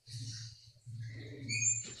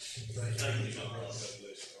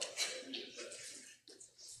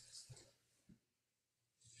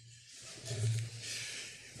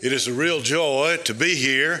It is a real joy to be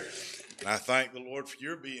here, and I thank the Lord for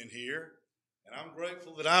your being here, and I'm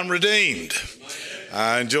grateful that I'm redeemed.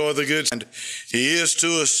 I enjoy the good He is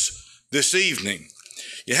to us this evening.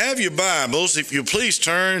 You have your Bibles. If you please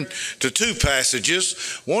turn to two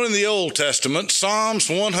passages, one in the Old Testament,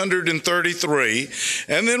 Psalms 133,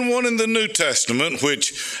 and then one in the New Testament,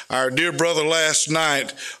 which our dear brother last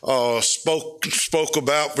night spoke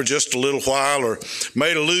about for just a little while, or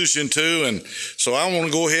made allusion to, and so I want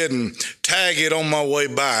to go ahead and tag it on my way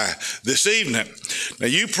by this evening. Now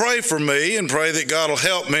you pray for me and pray that God will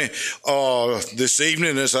help me this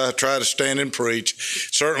evening as I try to stand and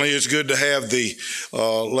preach. Certainly it's good to have the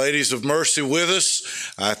ladies of mercy with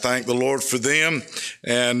us. I thank the Lord for them,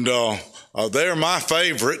 and they're my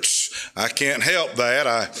favorites. I can't help that.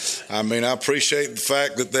 I mean, I appreciate the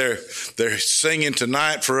fact that they're singing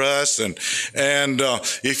tonight for us, and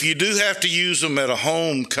if you do have to use them at a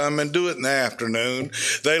homecoming, do it in the afternoon.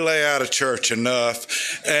 They lay out of church enough,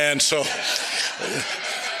 and so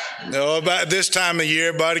about this time of year,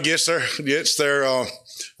 everybody gets their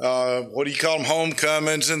what do you call them,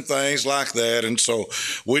 homecomings and things like that. And so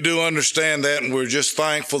we do understand that, and we're just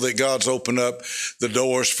thankful that God's opened up the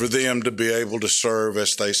doors for them to be able to serve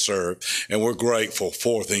as they serve, and we're grateful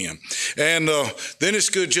for them. And then it's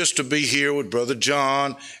good just to be here with Brother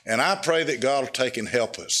John, and I pray that God will take and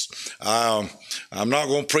help us. I'm not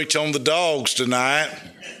going to preach on the dogs tonight.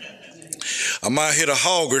 I might hit a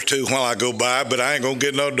hog or two while I go by, but I ain't going to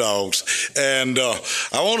get no dogs. And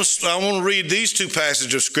I want to read these two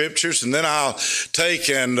passages of scriptures, and then I'll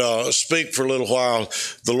take and speak for a little while,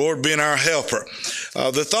 the Lord being our helper.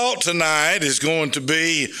 The thought tonight is going to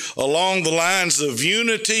be along the lines of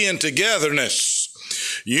unity and togetherness.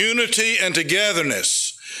 Unity and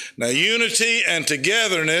togetherness. Now, unity and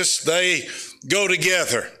togetherness, they go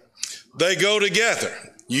together. They go together.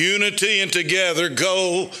 Unity and together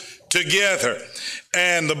go together.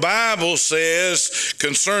 And the Bible says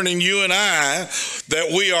concerning you and I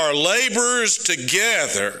that we are laborers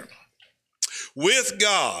together with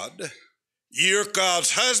God. You're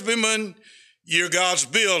God's husbandman, you're God's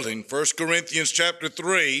building. 1 Corinthians chapter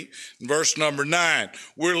 3, verse number 9.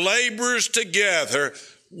 We're laborers together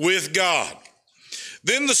with God.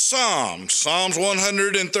 Then the Psalms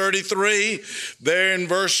 133, there in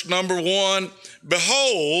verse number 1,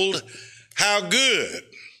 behold, how good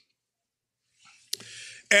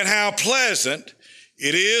and how pleasant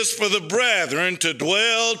it is for the brethren to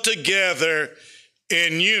dwell together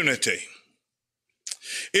in unity.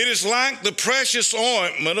 It is like the precious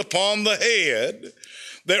ointment upon the head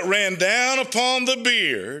that ran down upon the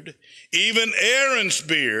beard, even Aaron's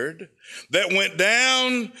beard, that went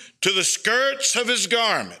down to the skirts of his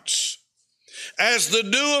garments, as the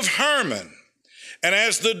dew of Hermon, and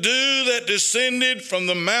as the dew that descended from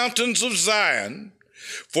the mountains of Zion.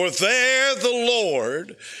 For there the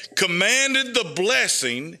Lord commanded the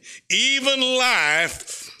blessing, even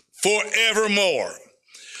life forevermore.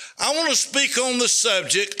 I want to speak on the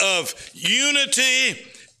subject of unity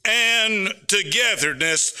and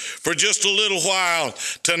togetherness for just a little while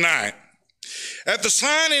tonight. At the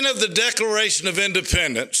signing of the Declaration of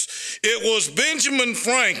Independence, it was Benjamin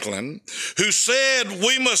Franklin who said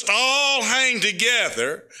we must all hang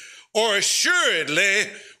together, or assuredly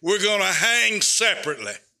we're going to hang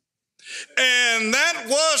separately. And that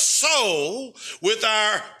was so with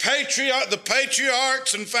the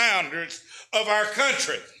patriarchs and founders of our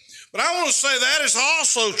country. But I want to say that is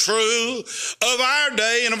also true of our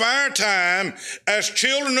day and of our time as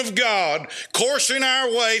children of God coursing our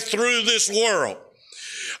way through this world.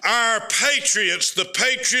 Our patriots, the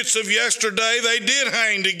patriots of yesterday, they did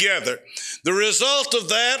hang together. The result of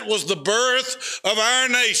that was the birth of our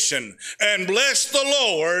nation. And bless the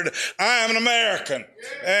Lord, I am an American.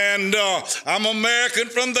 And I'm American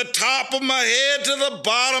from the top of my head to the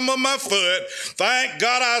bottom of my foot. Thank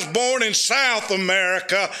God I was born in South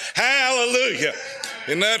America. Hallelujah.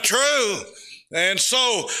 Isn't that true? And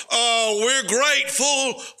so we're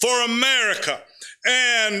grateful for America.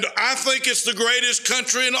 And I think it's the greatest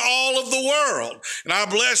country in all of the world. And I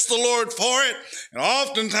bless the Lord for it. And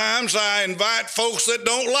oftentimes I invite folks that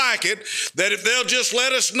don't like it, that if they'll just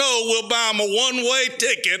let us know, we'll buy them a one-way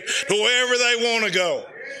ticket to wherever they want to go.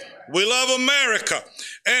 We love America.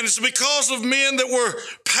 And it's because of men that were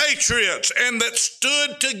patriots and that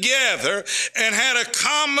stood together and had a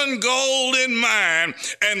common goal in mind.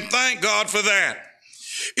 And thank God for that.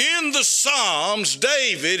 In the Psalms,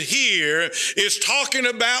 David here is talking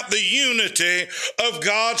about the unity of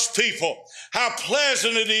God's people. how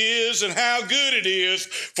pleasant it is and how good it is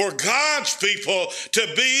for God's people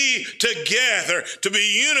to be together, to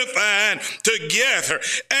be unified together.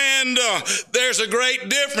 And there's a great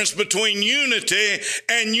difference between unity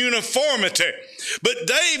and uniformity. But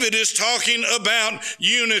David is talking about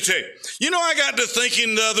unity. You know, I got to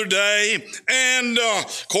thinking the other day, and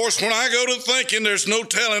of course, when I go to thinking, there's no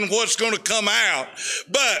telling what's going to come out.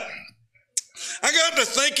 But I got to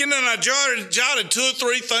thinking, and I jotted 2 or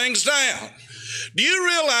 3 things down. Do you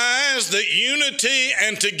realize that unity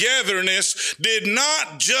and togetherness did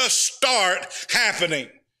not just start happening?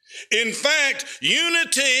 In fact,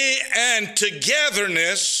 unity and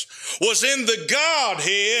togetherness was in the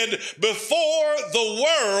Godhead before the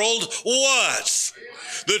world was.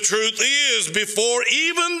 The truth is, before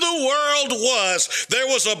even the world was, there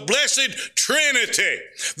was a blessed Trinity.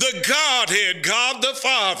 The Godhead, God the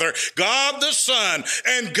Father, God the Son,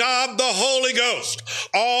 and God the Holy Ghost.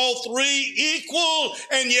 All 3 equal,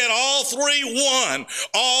 and yet all 3 one.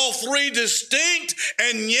 All 3 distinct,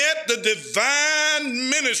 and yet the divine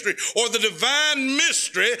ministry, or the divine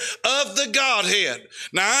mystery of the Godhead.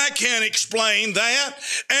 Now, I can't explain that,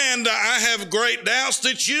 and I have great doubts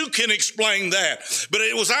that you can explain that. But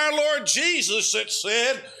it was our Lord Jesus that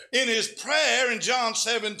said in his prayer in John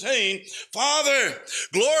 17, Father,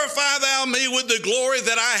 glorify thou me with the glory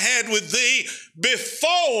that I had with thee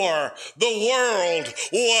before the world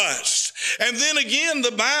was. And then again,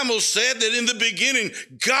 the Bible said that in the beginning,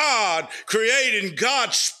 God created and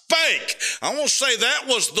God spake. I want to say that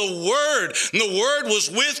was the Word. And the Word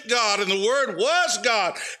was with God, and the Word was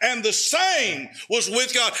God, and the same was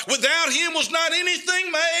with God. Without him was not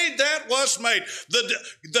anything made that was made.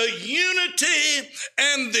 The unity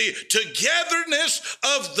and the togetherness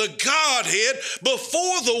of the Godhead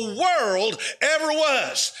before the world ever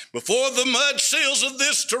was, before the mud seals of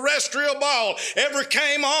this terrestrial ball ever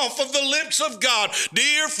came off of the lips of God.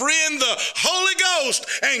 Dear friend, the Holy Ghost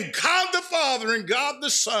and God the Father and God the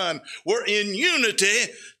Son were in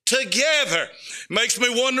unity together. Makes me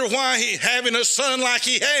wonder why having a son like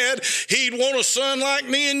he had, he'd want a son like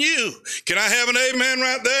me and you. Can I have an amen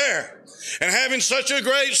right there? And having such a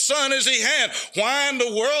great son as he had, why in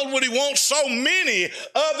the world would he want so many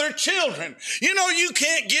other children? You know, you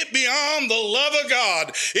can't get beyond the love of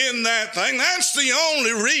God in that thing. That's the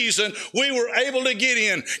only reason we were able to get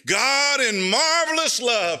in. God in marvelous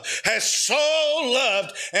love has so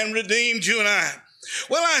loved and redeemed you and I.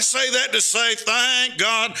 Well, I say that to say, thank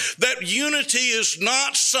God that unity is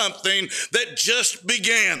not something that just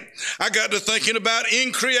began. I got to thinking about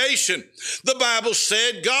in creation. The Bible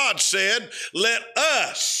said, God said, let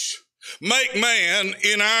us make man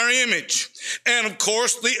in our image. And of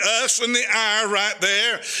course, the us and the I right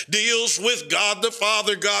there deals with God the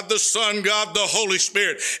Father, God the Son, God the Holy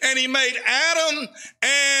Spirit. And he made Adam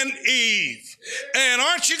and Eve. And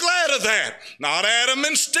aren't you glad of that? Not Adam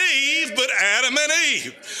and Steve, but Adam and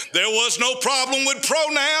Eve. There was no problem with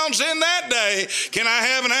pronouns in that day. Can I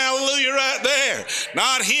have an hallelujah right there?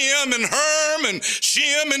 Not him and Herm and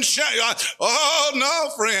Shem and Shem. Oh,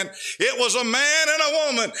 no, friend. It was a man and a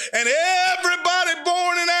woman. And everybody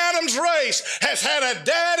born in Adam's race has had a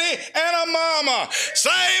daddy and a mama.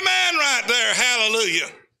 Say amen right there. Hallelujah.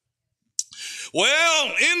 Well,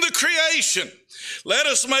 in the creation, let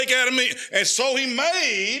us make Adam and Eve. And so he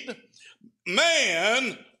made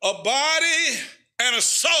man a body and a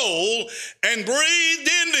soul and breathed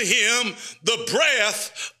into him the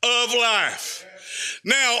breath of life.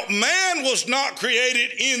 Now, man was not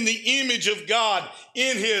created in the image of God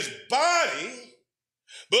in his body,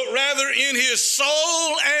 but rather in his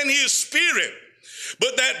soul and his spirit.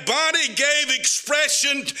 But that body gave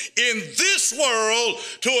expression in this world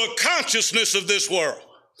to a consciousness of this world.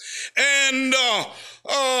 And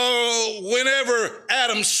whenever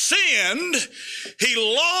Adam sinned,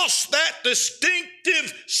 he lost that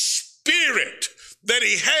distinctive spirit that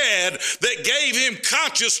he had that gave him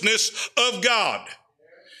consciousness of God.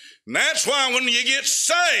 And that's why when you get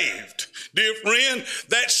saved, dear friend,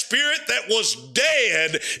 that spirit that was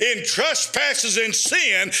dead in trespasses and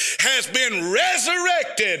sin has been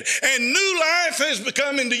resurrected, and new life has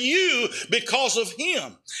become into you because of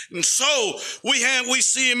him. And so we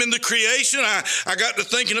see him in the creation. I got to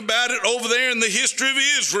thinking about it over there in the history of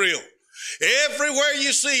Israel. Everywhere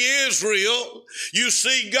you see Israel, you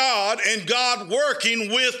see God and God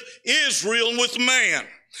working with Israel and with man.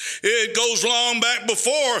 It goes long back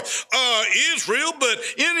before Israel, but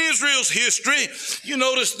in Israel's history, you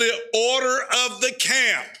notice the order of the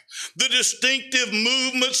camp, the distinctive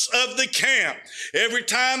movements of the camp. Every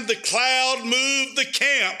time the cloud moved, the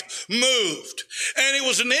camp moved. And it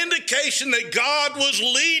was an indication that God was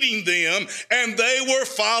leading them and they were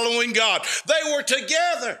following God. They were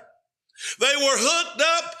together. They were hooked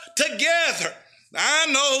up together. I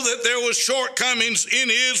know that there was shortcomings in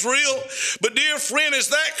Israel, but dear friend, as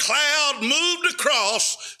that cloud moved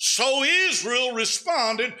across, so Israel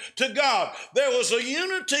responded to God. There was a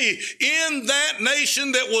unity in that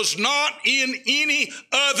nation that was not in any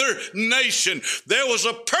other nation. There was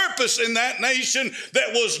a purpose in that nation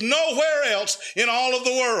that was nowhere else in all of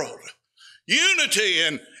the world. Unity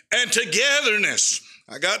and togetherness.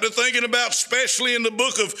 I got to thinking about, especially in the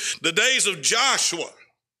book of the days of Joshua.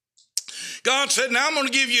 God said, now I'm going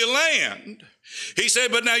to give you land. He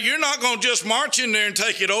said, but now you're not going to just march in there and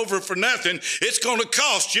take it over for nothing. It's going to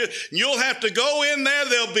cost you. You'll have to go in there.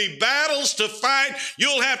 There'll be battles to fight.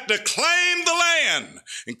 You'll have to claim the land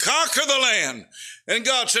and conquer the land. And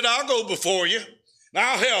God said, I'll go before you.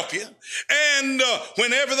 I'll help you. And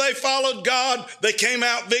whenever they followed God, they came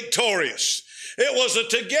out victorious. It was a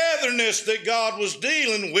togetherness that God was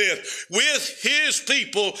dealing with his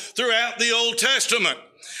people throughout the Old Testament.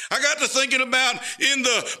 I got to thinking about in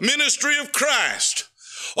the ministry of Christ.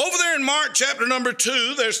 Over there in Mark chapter number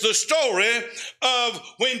 2, there's the story of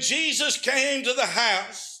when Jesus came to the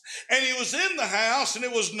house, and he was in the house, and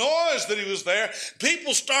it was noise that he was there.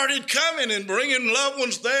 People started coming and bringing loved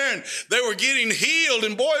ones there, and they were getting healed,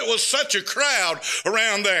 and boy, it was such a crowd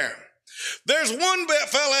around there. There's one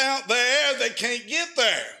fella out there that can't get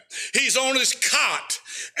there. He's on his cot,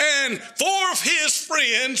 and 4 of his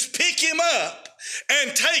friends pick him up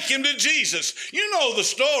and take him to Jesus. You know the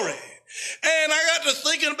story. And I got to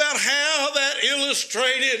thinking about how that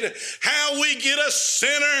illustrated how we get a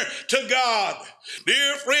sinner to God.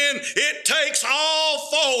 Dear friend, it takes all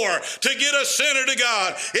 4 to get a sinner to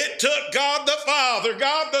God. It took God the Father,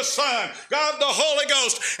 God the Son, God the Holy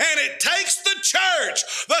Ghost, and it takes the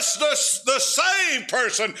church, the saved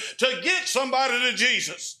person, to get somebody to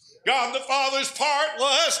Jesus. God the Father's part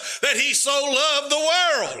was that he so loved the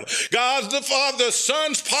world. God the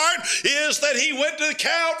Son's part is that he went to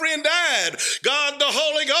Calvary and died. God the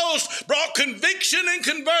Holy Ghost brought conviction and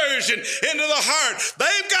conversion into the heart.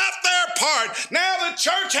 They've got their part. Now the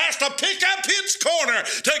church has to pick up its corner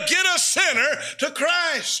to get a sinner to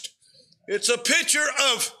Christ. It's a picture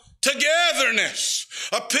of togetherness,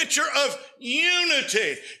 a picture of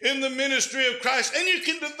unity in the ministry of Christ. And you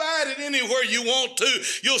can divide it anywhere you want to.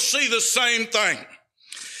 You'll see the same thing.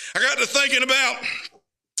 I got to thinking about,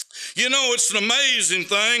 it's an amazing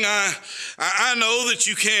thing. I know that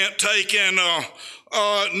you can't take and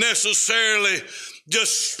necessarily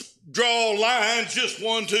just draw lines, just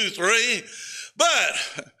 1, 2, 3.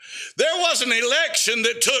 But there was an election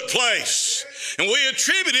that took place, and we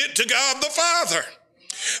attribute it to God the Father.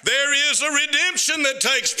 There is a redemption that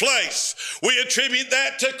takes place. We attribute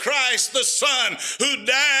that to Christ the Son, who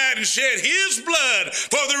died and shed his blood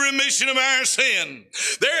for the remission of our sin.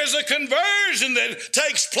 There is a conversion that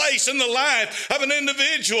takes place in the life of an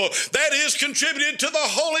individual that is contributed to the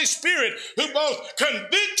Holy Spirit, who both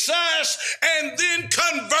convicts us and then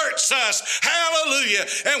converts us. Hallelujah.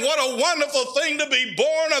 And what a wonderful thing to be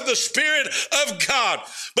born of the Spirit of God.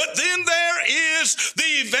 But then there is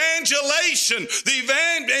the evangelizing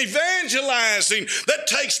that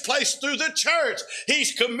takes place through the church.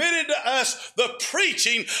 He's committed to us the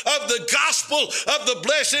preaching of the gospel of the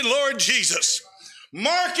blessed Lord Jesus.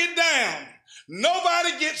 Mark it down.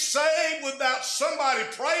 Nobody gets saved without somebody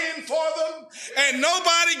praying for them, and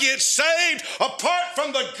nobody gets saved apart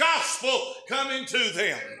from the gospel coming to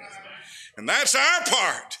them. And that's our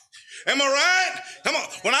part. Am I right? Come on.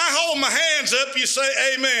 When I hold my hands up, you say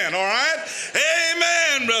amen, all right?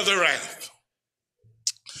 Amen, Brother Ralph.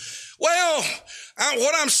 Well,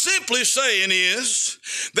 what I'm simply saying is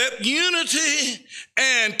that unity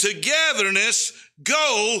and togetherness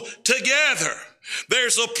go together.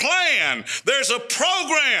 There's a plan. There's a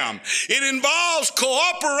program. It involves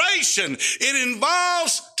cooperation. It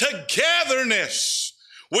involves togetherness.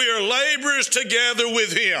 We are laborers together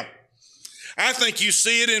with him. I think you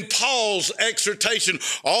see it in Paul's exhortation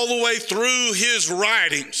all the way through his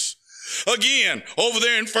writings. Again, over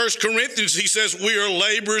there in 1 Corinthians, he says we are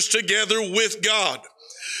laborers together with God.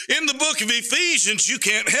 In the book of Ephesians, you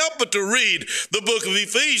can't help but to read the book of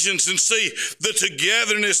Ephesians and see the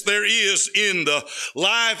togetherness there is in the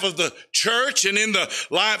life of the church and in the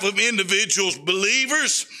life of individuals,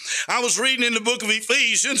 believers. I was reading in the book of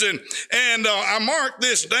Ephesians and I marked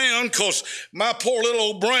this down because my poor little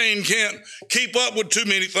old brain can't keep up with too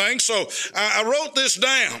many things. So I wrote this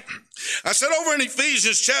down. I said over in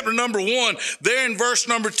Ephesians chapter number 1, there in verse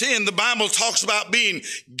number 10, the Bible talks about being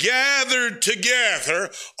gathered together,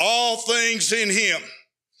 all things in him.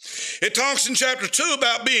 It talks in chapter 2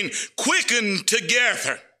 about being quickened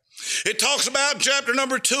together. It talks about chapter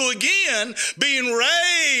number 2 again, being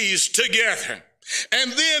raised together.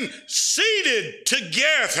 And then seated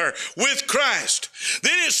together with Christ.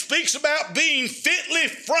 Then it speaks about being fitly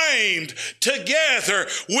framed together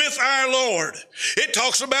with our Lord. It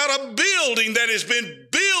talks about a building that has been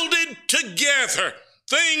builded together,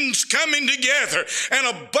 things coming together, and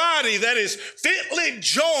a body that is fitly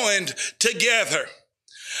joined together.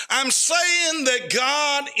 I'm saying that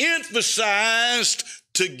God emphasized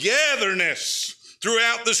togetherness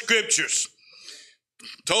throughout the scriptures.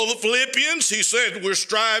 Told the Philippians, he said, we're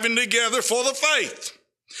striving together for the faith.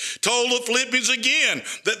 Told the Philippians again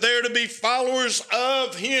that they're to be followers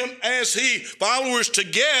of him as he, followers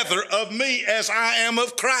together of me as I am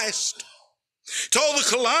of Christ. Told the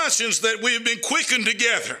Colossians that we have been quickened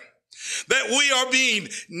together, that we are being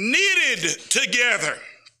knitted together.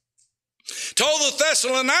 Told the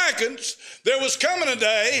Thessalonians there was coming a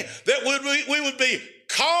day that we would be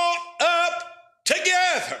caught up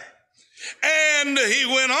together. And he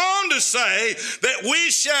went on to say that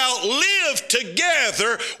we shall live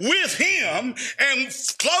together with him, and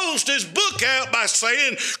closed his book out by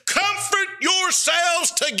saying, comfort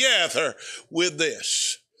yourselves together with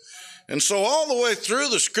this. And so all the way through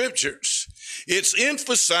the scriptures, it's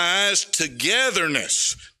emphasized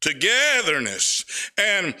togetherness.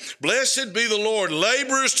 And blessed be the Lord,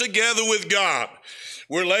 laborers together with God.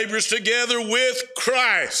 We're laborers together with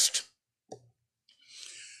Christ.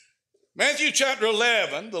 Matthew chapter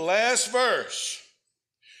 11, the last verse,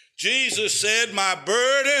 Jesus said, my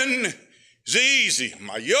burden is easy,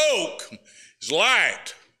 my yoke is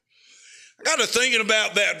light. I got to thinking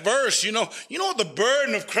about that verse. You know what the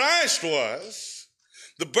burden of Christ was?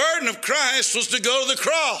 The burden of Christ was to go to the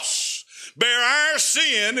cross, bear our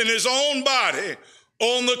sin in his own body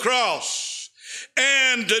on the cross,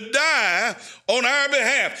 and to die on our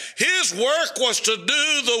behalf. His work was to do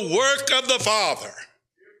the work of the Father.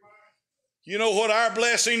 You know what our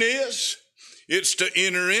blessing is? It's to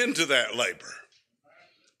enter into that labor,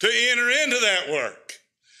 to enter into that work.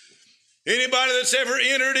 Anybody that's ever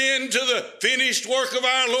entered into the finished work of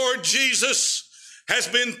our Lord Jesus has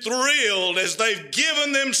been thrilled as they've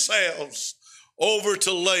given themselves over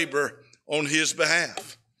to labor on his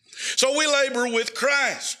behalf. So we labor with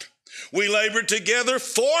Christ. We labor together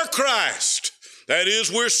for Christ. That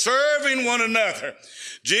is, we're serving one another.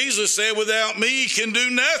 Jesus said, without me, you can do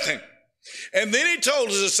nothing. And then he told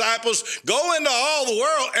his disciples, go into all the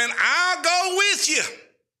world and I'll go with you.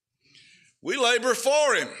 We labor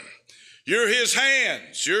for him. You're his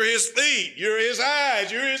hands, you're his feet, you're his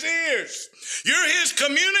eyes, you're his ears. You're his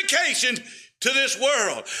communication to this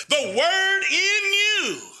world. The word in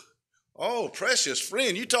you. Oh, precious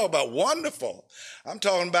friend, you talk about wonderful. I'm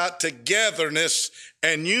talking about togetherness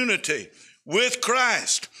and unity with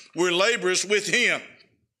Christ. We're laborers with him.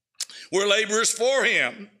 We're laborers for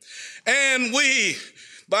him. And the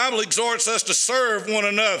Bible exhorts us to serve one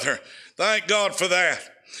another. Thank God for that.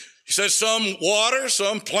 He says some water,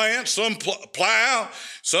 some plant, some plow,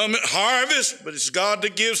 some harvest, but it's God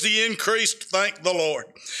that gives the increase. Thank the Lord.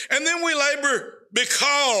 And then we labor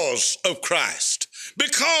because of Christ,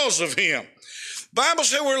 because of him. The Bible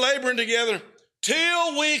says we're laboring together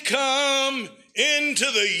till we come into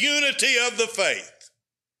the unity of the faith.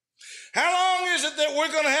 How long is it that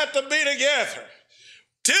we're going to have to be together?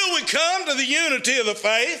 Till we come to the unity of the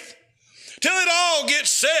faith, till it all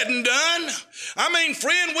gets said and done. I mean,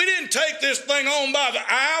 friend, we didn't take this thing on by the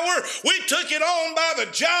hour. We took it on by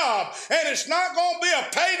the job, and it's not going to be a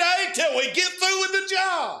payday till we get through with the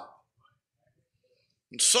job.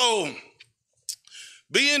 And so,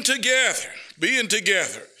 being together.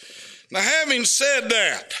 Now, having said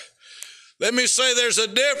that, let me say there's a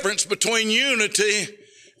difference between unity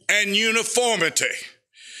and uniformity.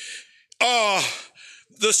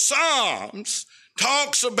 The Psalms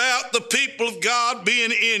talks about the people of God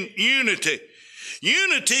being in unity.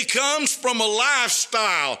 Unity comes from a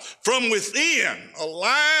lifestyle from within, a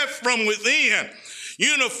life from within.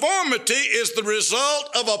 Uniformity is the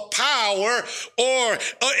result of a power or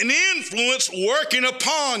an influence working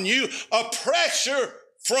upon you, a pressure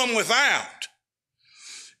from without.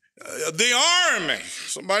 The army.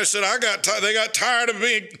 Somebody said they got tired of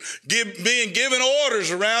being given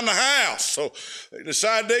orders around the house, so they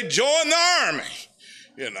decided they'd join the army.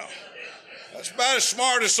 You know, that's about as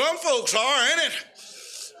smart as some folks are, ain't it?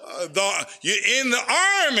 In the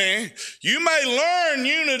army, you may learn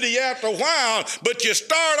unity after a while, but you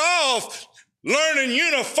start off learning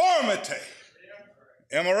uniformity.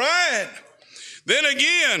 Am I right? Then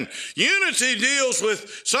again, unity deals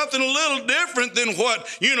with something a little different than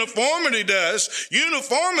what uniformity does.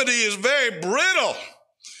 Uniformity is very brittle.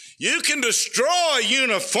 You can destroy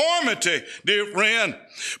uniformity, dear friend,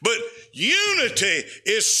 but unity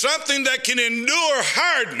is something that can endure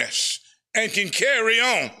hardness and can carry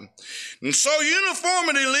on. And so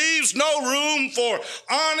uniformity leaves no room for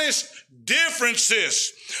honest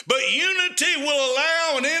differences, but unity will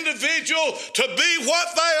allow an individual to be what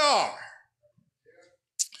they are.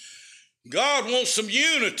 God wants some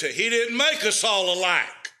unity. He didn't make us all alike.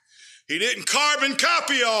 He didn't carbon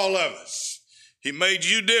copy all of us. He made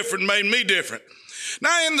you different, made me different.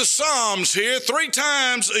 Now in the Psalms here, 3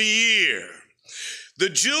 times a year, the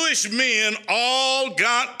Jewish men all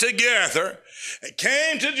got together and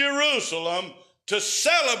came to Jerusalem to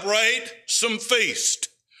celebrate some feast.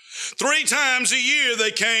 3 times a year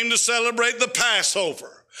they came to celebrate the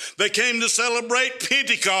Passover. They came to celebrate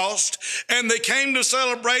Pentecost, and they came to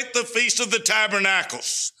celebrate the Feast of the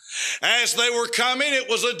Tabernacles. As they were coming, it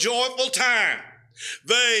was a joyful time.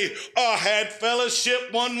 They had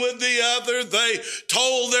fellowship one with the other. They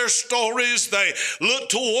told their stories. They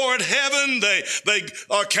looked toward heaven. They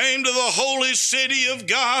came to the holy city of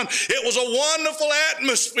God. It was a wonderful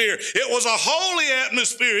atmosphere. It was a holy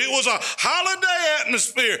atmosphere. It was a holiday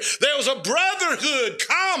atmosphere. There was a brotherhood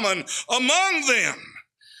common among them.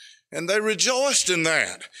 And they rejoiced in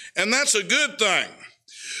that. And that's a good thing.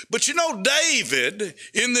 But you know, David,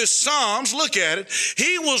 in this Psalms, look at it,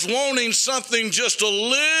 he was wanting something just a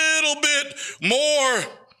little bit more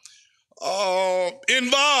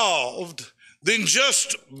involved than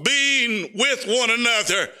just being with one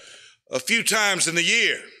another a few times in the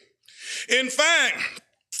year. In fact,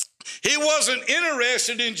 he wasn't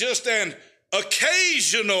interested in just an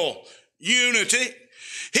occasional unity.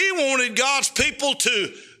 He wanted God's people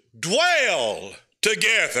to dwell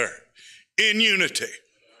together in unity.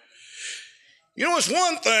 You know, it's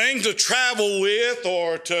one thing to travel with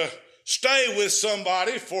or to stay with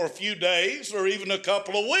somebody for a few days or even a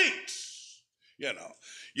couple of weeks. You know,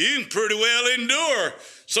 you can pretty well endure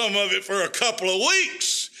some of it for a couple of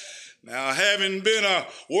weeks. Now, having been a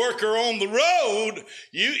worker on the road,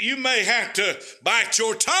 you may have to bite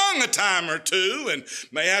your tongue a time or two and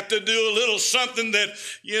may have to do a little something that,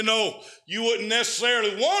 you know, you wouldn't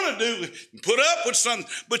necessarily want to do, put up with something,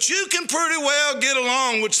 but you can pretty well get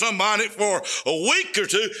along with somebody for a week or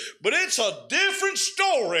two, but it's a different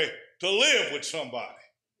story to live with somebody.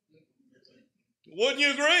 Wouldn't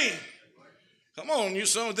you agree? Come on,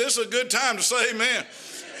 this is a good time to say amen.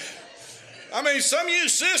 I mean, some of you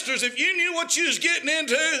sisters, if you knew what you was getting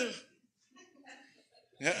into,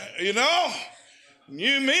 you know,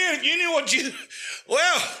 you men, if you knew what you,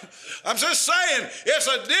 well, I'm just saying, it's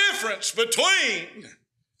a difference between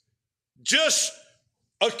just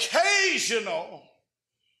occasional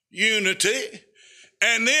unity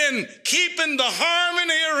and then keeping the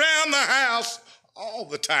harmony around the house all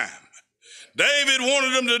the time. David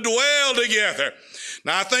wanted them to dwell together.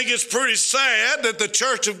 Now, I think it's pretty sad that the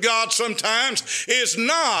church of God sometimes is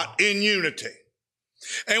not in unity.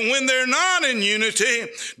 And when they're not in unity,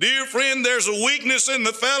 dear friend, there's a weakness in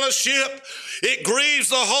the fellowship. It grieves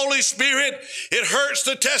the Holy Spirit. It hurts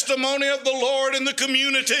the testimony of the Lord in the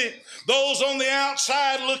community. Those on the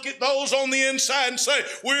outside look at those on the inside and say,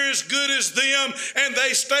 we're as good as them, and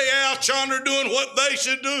they stay out yonder doing what they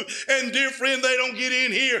should do. And dear friend, they don't get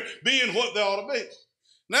in here being what they ought to be.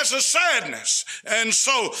 And that's a sadness. And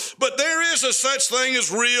so, but there is a such thing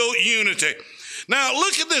as real unity. Now,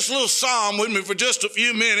 look at this little psalm with me for just a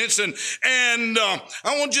few minutes, and I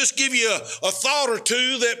want to just give you a thought or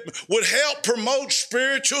two that would help promote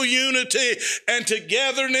spiritual unity and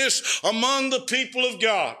togetherness among the people of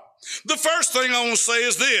God. The first thing I want to say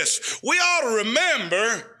is this. We ought to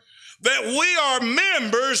remember that we are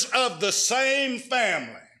members of the same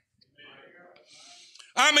family.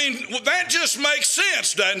 I mean, that just makes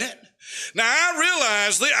sense, doesn't it? Now, I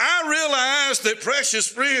realize that, precious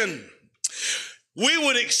friend, we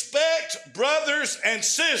would expect brothers and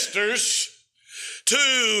sisters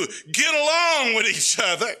to get along with each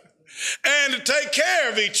other and to take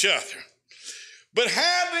care of each other. But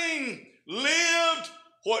having lived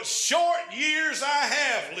what short years I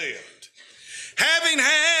have lived, having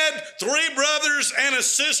had 3 brothers and a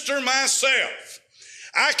sister myself,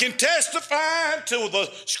 I can testify to the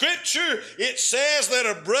scripture. It says that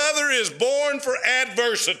a brother is born for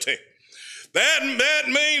adversity. That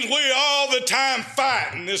means we're all the time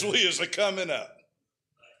fighting as we is coming up.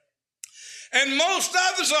 And most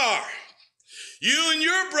others are. You and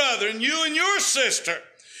your brother and you and your sister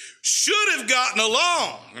should have gotten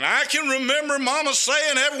along. And I can remember Mama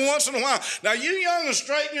saying every once in a while, now you young and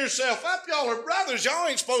straighten yourself up. Y'all are brothers. Y'all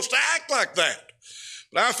ain't supposed to act like that.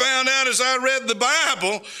 But I found out as I read the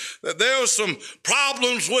Bible that there was some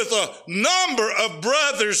problems with a number of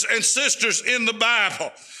brothers and sisters in the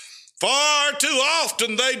Bible. Far too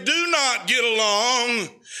often they do not get along,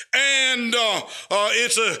 and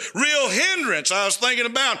it's a real hindrance. I was thinking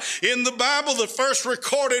about in the Bible, the first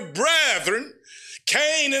recorded brethren,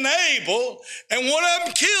 Cain and Abel, and one of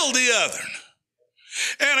them killed the other.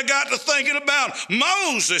 And I got to thinking about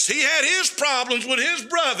Moses. He had his problems with his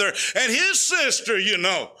brother and his sister, you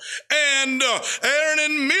know. And Aaron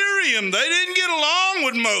and Miriam, they didn't get along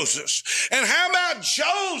with Moses. And how about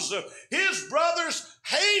Joseph? His brothers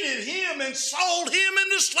hated him and sold him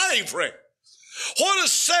into slavery. What a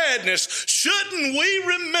sadness. Shouldn't we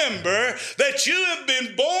remember that you have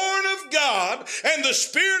been born of God and the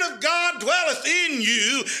Spirit of God dwelleth in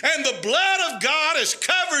you and the blood of God has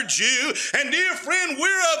covered you? And dear friend,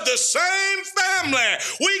 we're of the same family.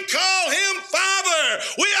 We call him Father.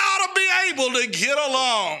 We ought to be able to get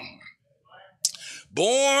along.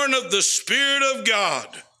 Born of the Spirit of God,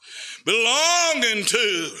 belonging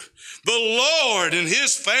to the Lord and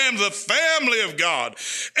his family, the family of God.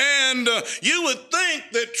 And you would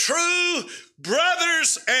think that true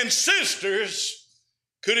brothers and sisters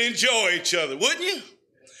could enjoy each other, wouldn't you?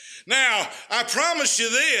 Now, I promise you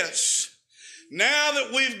this, now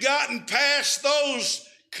that we've gotten past those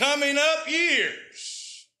coming up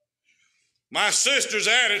years, my sister's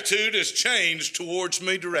attitude has changed towards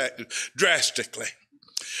me drastically.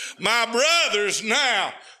 My brothers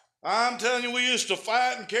now, I'm telling you, we used to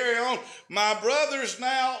fight and carry on. My brothers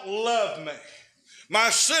now love me.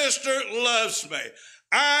 My sister loves me.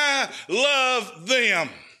 I love them.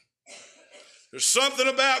 There's something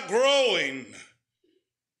about growing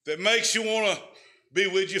that makes you want to be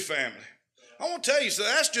with your family. I want to tell you, so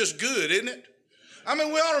that's just good, isn't it? I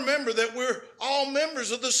mean, we ought to remember that we're all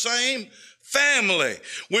members of the same family.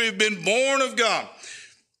 We've been born of God.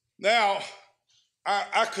 Now,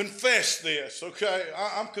 I confess this, okay?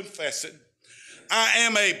 I'm confessing. I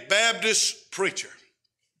am a Baptist preacher.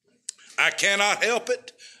 I cannot help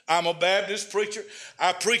it. I'm a Baptist preacher.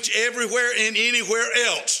 I preach everywhere and anywhere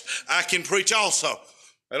else. I can preach also.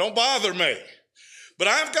 They don't bother me. But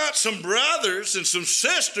I've got some brothers and some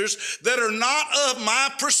sisters that are not of my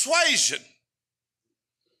persuasion.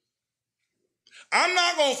 I'm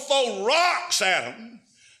not going to throw rocks at them.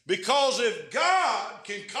 Because if God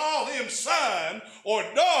can call him son or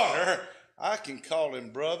daughter, I can call him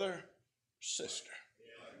brother or sister.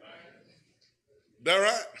 Is that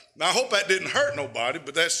right? Now, I hope that didn't hurt nobody,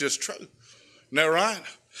 but that's just true. Isn't that right?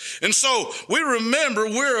 And so we remember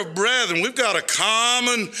we're a brethren. We've got a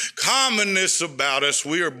commonness about us.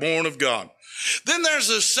 We are born of God. Then there's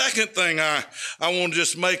a second thing I want to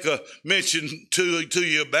just make a mention to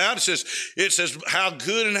you about. It says how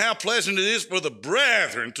good and how pleasant it is for the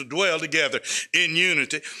brethren to dwell together in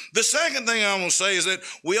unity. The second thing I want to say is that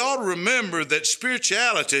we ought to remember that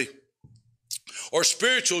spirituality or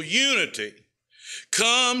spiritual unity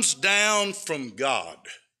comes down from God.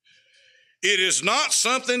 It is not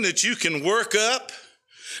something that you can work up,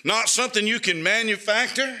 not something you can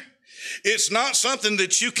manufacture. It's not something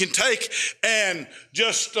that you can take and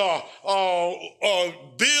just build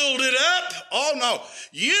it up. Oh, no.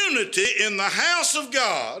 Unity in the house of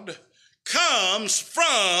God comes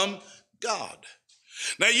from God.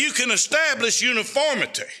 Now, you can establish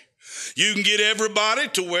uniformity. You can get everybody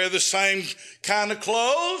to wear the same kind of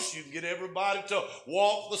clothes. You can get everybody to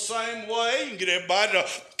walk the same way. You can get everybody to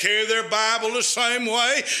carry their Bible the same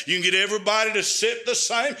way. You can get everybody to sit the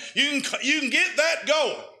same. You can get that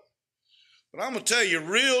going. But I'm going to tell you,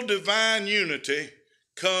 real divine unity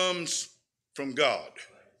comes from God.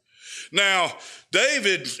 Now,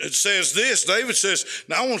 David says this. David says,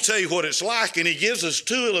 now I want to tell you what it's like, and he gives us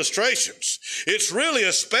two illustrations. It's really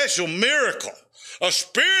a special miracle, a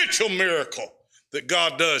spiritual miracle that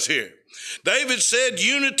God does here. David said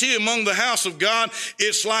unity among the house of God,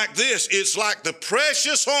 it's like this. It's like the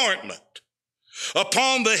precious ointment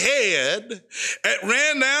upon the head, it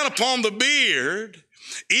ran down upon the beard,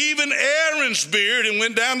 even Aaron's beard, and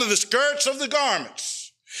went down to the skirts of the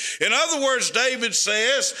garments. In other words, David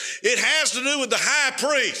says, it has to do with the high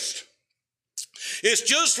priest. It's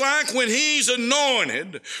just like when he's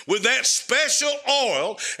anointed with that special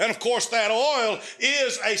oil, and of course that oil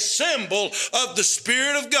is a symbol of the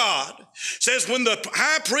Spirit of God. It says when the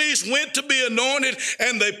high priest went to be anointed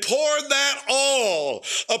and they poured that oil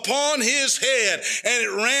upon his head and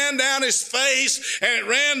it ran down his face and it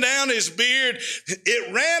ran down his beard,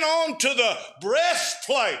 it ran on to the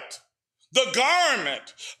breastplate, the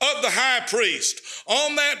garment of the high priest.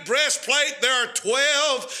 On that breastplate, there are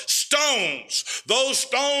 12 stones. Those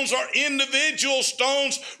stones are individual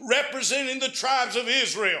stones representing the tribes of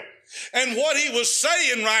Israel. And what he was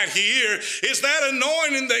saying right here is that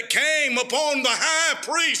anointing that came upon the high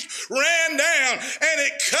priest ran down and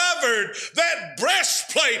it covered that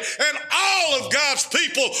breastplate, and all of God's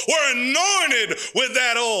people were anointed with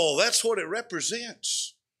that oil. That's what it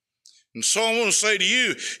represents. And so I want to say to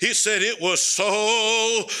you, he said it was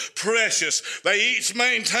so precious. They each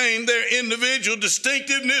maintained their individual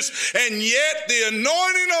distinctiveness, and yet the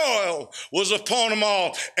anointing oil was upon them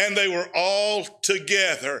all, and they were all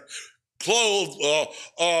together, clothed,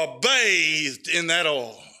 bathed in that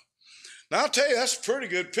oil. Now I'll tell you, that's a pretty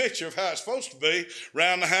good picture of how it's supposed to be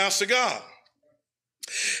around the house of God.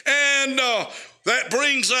 And that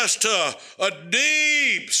brings us to a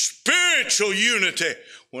deep spiritual unity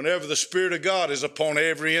whenever the Spirit of God is upon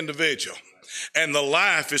every individual and the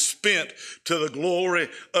life is spent to the glory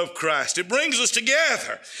of Christ. It brings us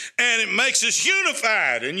together and it makes us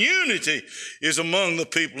unified, and unity is among the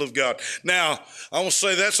people of God. Now, I want to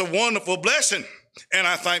say that's a wonderful blessing, and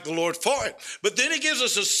I thank the Lord for it. But then he gives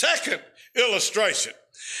us a second illustration,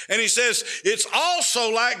 and he says, it's also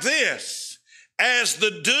like this, as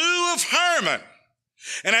the dew of Hermon,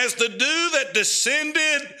 and as the dew that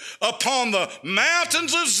descended upon the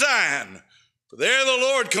mountains of Zion, for there the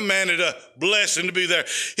Lord commanded a blessing to be there.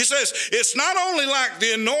 He says, it's not only like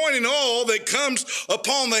the anointing oil that comes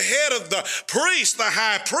upon the head of the priest, the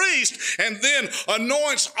high priest, and then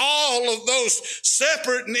anoints all of those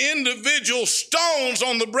separate and individual stones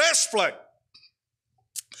on the breastplate.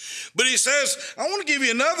 But he says, I want to give you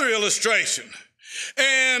another illustration.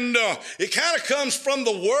 And it kind of comes from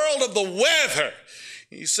the world of the weather.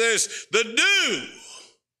 He says, the dew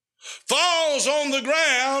falls on the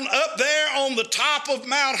ground up there on the top of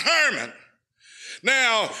Mount Hermon.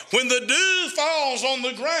 Now, when the dew falls on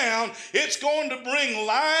the ground, it's going to bring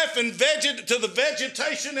life and to the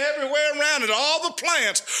vegetation everywhere around it. All the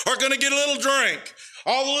plants are going to get a little drink.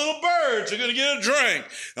 All the little birds are going to get a drink.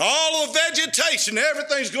 All the vegetation,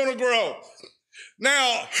 everything's going to grow.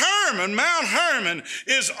 Now, Mount Hermon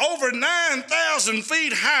is over 9,000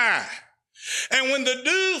 feet high. And when the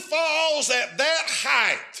dew falls at that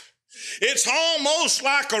height, it's almost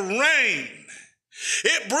like a rain.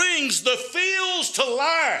 It brings the fields to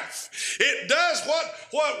life. It does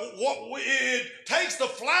it takes the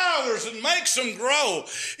flowers and makes them grow.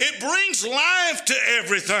 It brings life to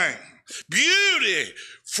everything. Beauty,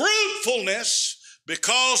 fruitfulness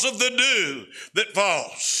because of the dew that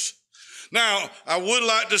falls. Now, I would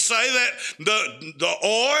like to say that the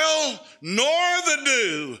oil nor the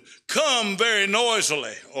dew come very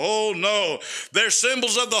noisily. Oh, no. They're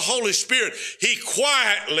symbols of the Holy Spirit. He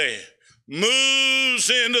quietly moves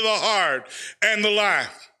into the heart and the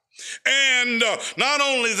life. And not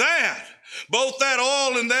only that, both that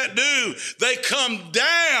oil and that dew, they come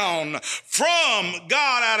down from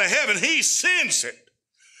God out of heaven. He sends it.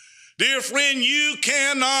 Dear friend, you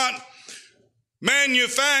cannot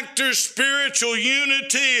manufacture spiritual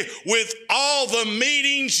unity with all the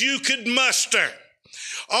meetings you could muster.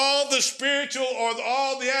 All the spiritual or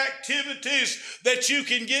all the activities that you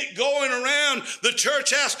can get going around the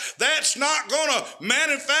church house, that's not going to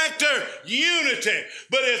manufacture unity.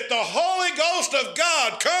 But if the Holy Ghost of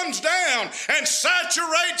God comes down and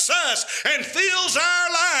saturates us and fills our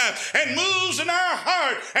life and moves in our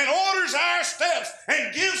heart and orders our steps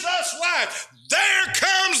and gives us life, there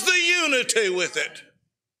comes the unity with it.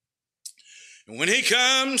 And when he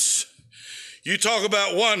comes, you talk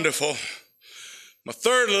about wonderful. My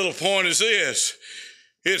third little point is this: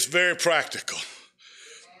 it's very practical.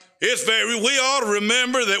 We ought to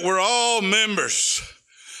remember that we're all members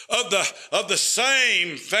of the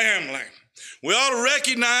same family. We ought to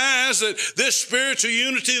recognize that this spiritual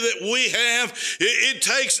unity that we have, it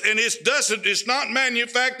takes, and it's not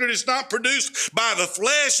manufactured, it's not produced by the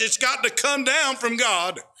flesh, it's got to come down from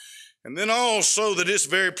God. And then also that it's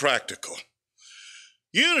very practical.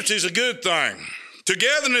 Unity is a good thing.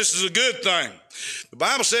 Togetherness is a good thing. The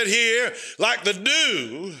Bible said here, like the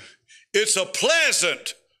dew, it's a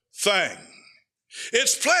pleasant thing.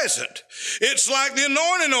 It's pleasant. It's like the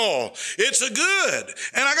anointing oil. It's a good.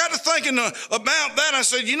 And I got to thinking about that. I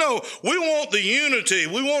said, we want the unity.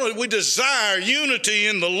 We desire unity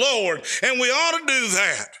in the Lord, and we ought to do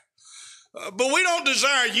that. But we don't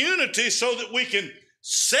desire unity so that we can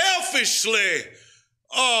selfishly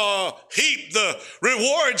heap the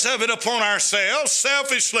rewards of it upon ourselves,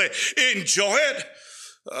 selfishly enjoy it.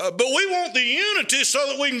 But we want the unity so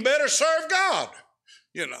that we can better serve God,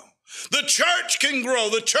 The church can grow.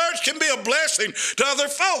 The church can be a blessing to other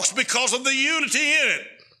folks because of the unity in it.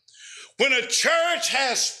 When a church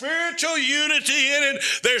has spiritual unity in it,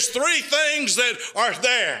 there's three things that are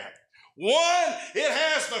there. One, it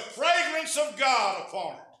has the fragrance of God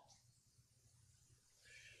upon it.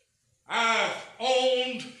 I've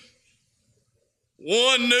owned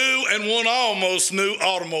one new and one almost new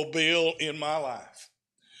automobile in my life.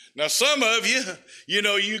 Now, some of you,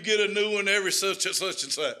 you get a new one every such and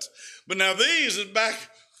such. But now these is back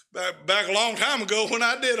a long time ago when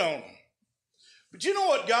I did own them. But you know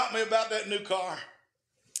what got me about that new car?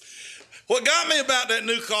 What got me about that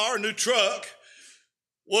new car, new truck,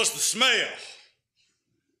 was the smell.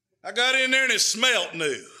 I got in there and it smelled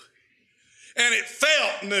new. And it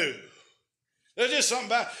felt new. There's just something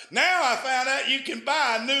about it. Now I found out you can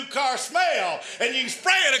buy a new car smell and you can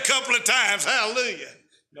spray it a couple of times. Hallelujah.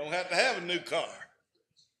 You don't have to have a new car.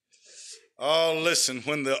 Oh, listen,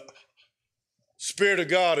 when the Spirit of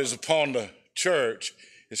God is upon the church,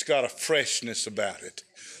 it's got a freshness about it.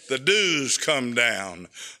 The dews come down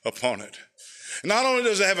upon it. Not only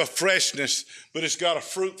does it have a freshness, but it's got a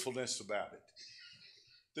fruitfulness about it.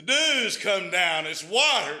 The dews come down, it's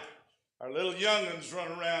watered. Our little young'uns run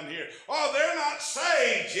around here. Oh, they're not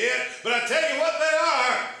saved yet, but I tell you what they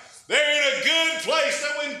are. They're in a good place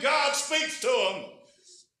that when God speaks to them,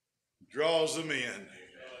 draws them in.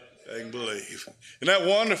 They can believe. Isn't that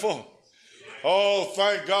wonderful? Oh,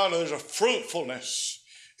 thank God there's a fruitfulness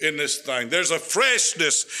in this thing. There's a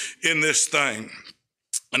freshness in this thing.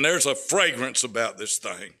 And there's a fragrance about this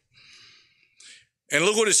thing. And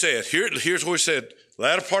look what it said. Here's what it said.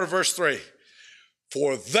 Latter part of verse 3.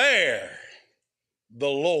 For there the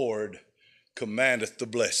Lord commandeth the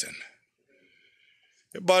blessing.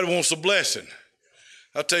 Everybody wants a blessing.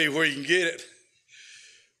 I'll tell you where you can get it.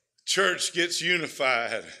 Church gets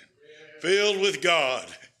unified, filled with God.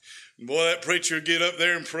 And boy, that preacher will get up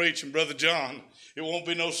there and preach, and Brother John, it won't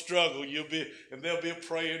be no struggle. And they'll be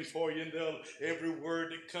praying for you, and every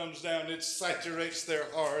word that comes down, it saturates their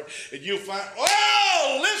heart. And you'll find,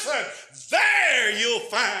 listen, there you'll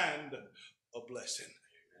find a blessing.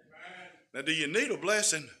 Now, do you need a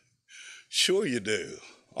blessing? Sure you do.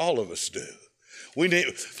 All of us do. We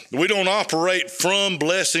don't operate from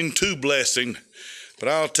blessing to blessing. But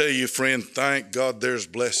I'll tell you, friend, thank God there's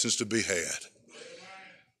blessings to be had.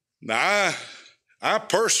 Now, I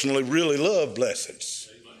personally really love blessings.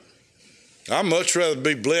 I'd much rather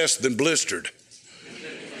be blessed than blistered.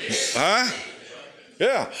 Huh?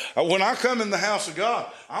 Yeah. When I come in the house of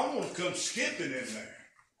God, I want to come skipping in there.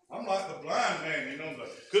 I'm like the blind man, the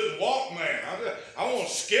couldn't walk man. I want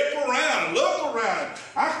to skip around and look around.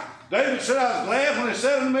 David said I was glad when he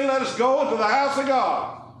said to me, let us go into the house of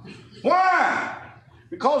God. Why?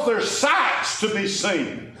 Because there's sights to be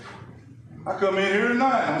seen. I come in here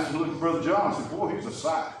tonight and I said, look at Brother John. I said, boy, he's a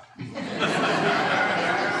sight.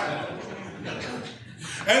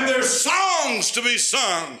 And there's songs to be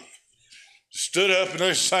sung. Stood up and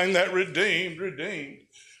they sang that redeemed.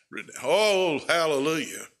 Oh,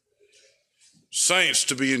 hallelujah. Saints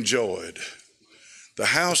to be enjoyed. The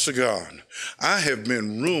house of God. I have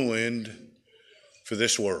been ruined for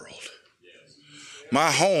this world.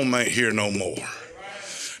 My home ain't here no more.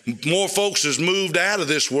 More folks has moved out of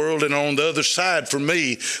this world and on the other side for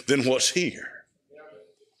me than what's here.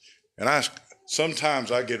 And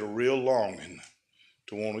sometimes I get a real longing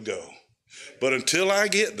to want to go. But until I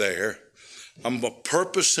get there, I'm a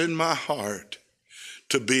purpose in my heart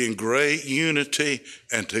to be in great unity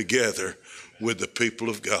and together with the people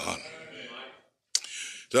of God.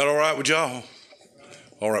 Is that all right with y'all?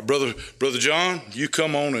 All right, Brother John, you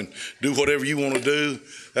come on and do whatever you want to do.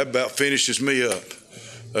 That about finishes me up.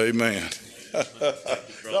 Amen.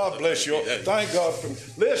 God bless you all. Thank God for.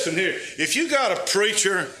 Listen here. If you got a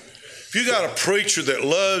preacher that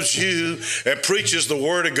loves you and preaches the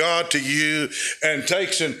word of God to you and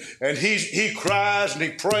takes and he cries and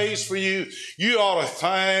he prays for you, you ought to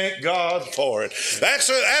thank God for it. That's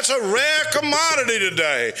a rare commodity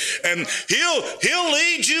today, and he'll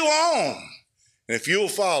lead you on. And if you'll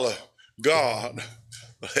follow, God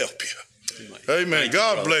will help you. Amen.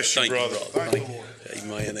 God bless you, brother. Thank you, Lord.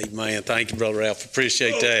 Amen. Amen. Thank you, Brother Ralph.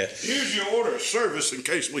 Appreciate that. Here's your order of service in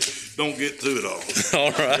case we don't get through it all.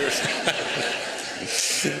 All right.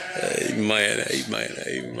 Amen, amen,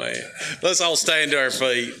 amen. Let's all stand to our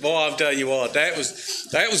feet. Boy, I'll tell you what, that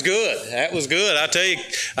was good. That was good. I tell you,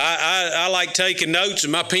 I like taking notes,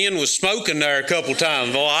 and my pen was smoking there a couple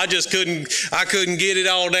times. Boy, I couldn't get it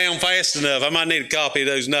all down fast enough. I might need a copy of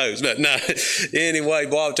those notes. But no, anyway,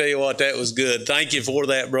 boy, I'll tell you what, that was good. Thank you for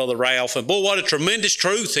that, Brother Ralph. And boy, what a tremendous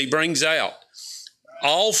truth he brings out.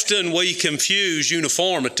 Often we confuse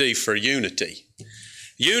uniformity for unity.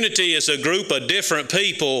 Unity is a group of different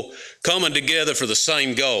people coming together for the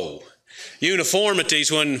same goal. Uniformity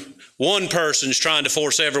is when one person's trying to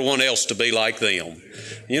force everyone else to be like them.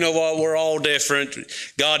 You know what? We're all different.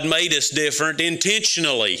 God made us different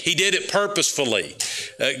intentionally. He did it purposefully.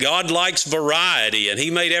 God likes variety, and He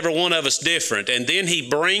made every one of us different. And then He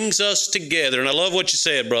brings us together. And I love what you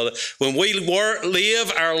said, brother. When we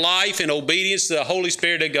live our life in obedience to the Holy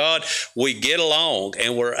Spirit of God, we get along,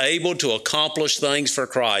 and we're able to accomplish things for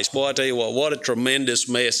Christ. Boy, I tell you what a tremendous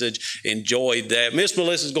message. Enjoyed that. Miss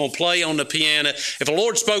Melissa's going to play on the piano. If the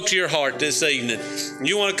Lord spoke to your heart this evening,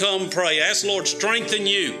 you want to come and pray, ask the Lord to strengthen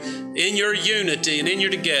you in your unity and in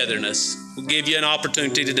your togetherness. We'll give you an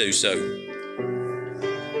opportunity to do so.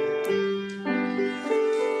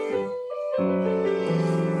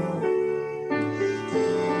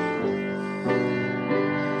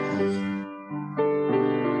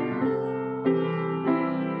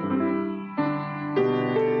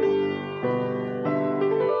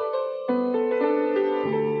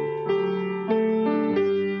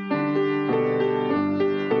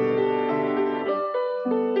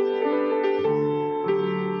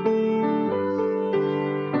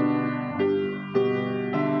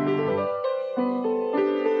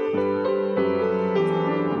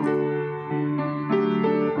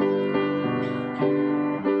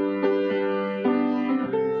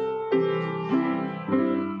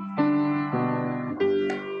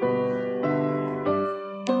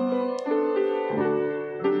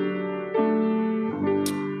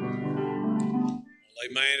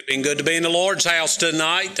 Amen. It's been good to be in the Lord's house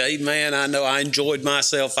tonight. Amen. I know I enjoyed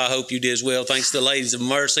myself. I hope you did as well. Thanks to the Ladies of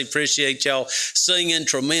Mercy. Appreciate y'all singing.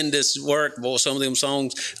 Tremendous work. Boy, some of them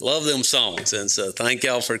songs, love them songs. And so thank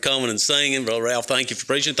y'all for coming and singing. Brother Ralph, thank you for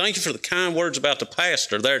preaching. Thank you for the kind words about the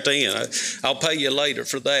pastor there at the end. I'll pay you later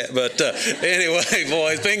for that. But anyway,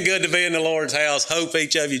 boy, it's been good to be in the Lord's house. Hope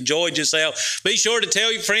each of you enjoyed yourself. Be sure to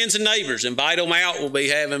tell your friends and neighbors. Invite them out. We'll be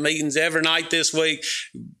having meetings every night this week.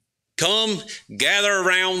 Come gather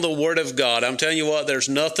around the Word of God. I'm telling you what, there's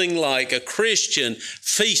nothing like a Christian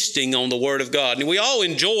feasting on the Word of God. And we all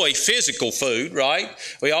enjoy physical food, right?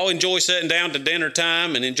 We all enjoy sitting down to dinner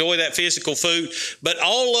time and enjoy that physical food. But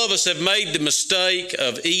all of us have made the mistake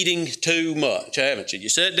of eating too much, haven't you? You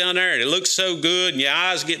sit down there and it looks so good and your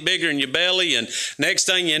eyes get bigger in your belly, and next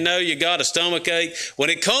thing you know, you got a stomach ache. When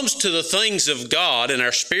it comes to the things of God and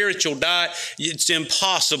our spiritual diet, it's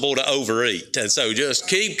impossible to overeat. And so just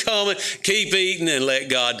keep coming. Keep eating and let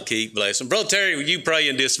God keep blessing. Brother Terry, will you pray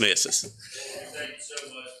and dismiss us? Thank you so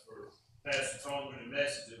much for Pastor Coleman and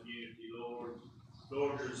message of unity, Lord.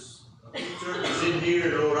 Lord, there's a few churches in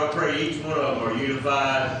here, Lord. I pray each one of them are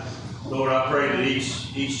unified. Lord, I pray that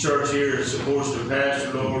each church here supports their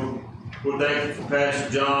pastor, Lord. We're thankful for Pastor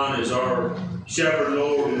John as our shepherd,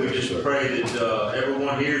 Lord. And we just pray that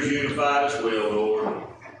everyone here is unified as well, Lord.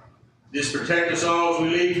 Just protect us all as we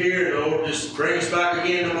leave here, and Lord, just bring us back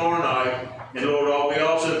again tomorrow night. And Lord, we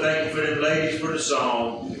also thank you for them ladies for the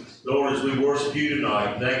song. Lord, as we worship you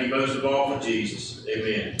tonight, thank you most of all for Jesus.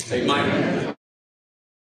 Amen. Amen.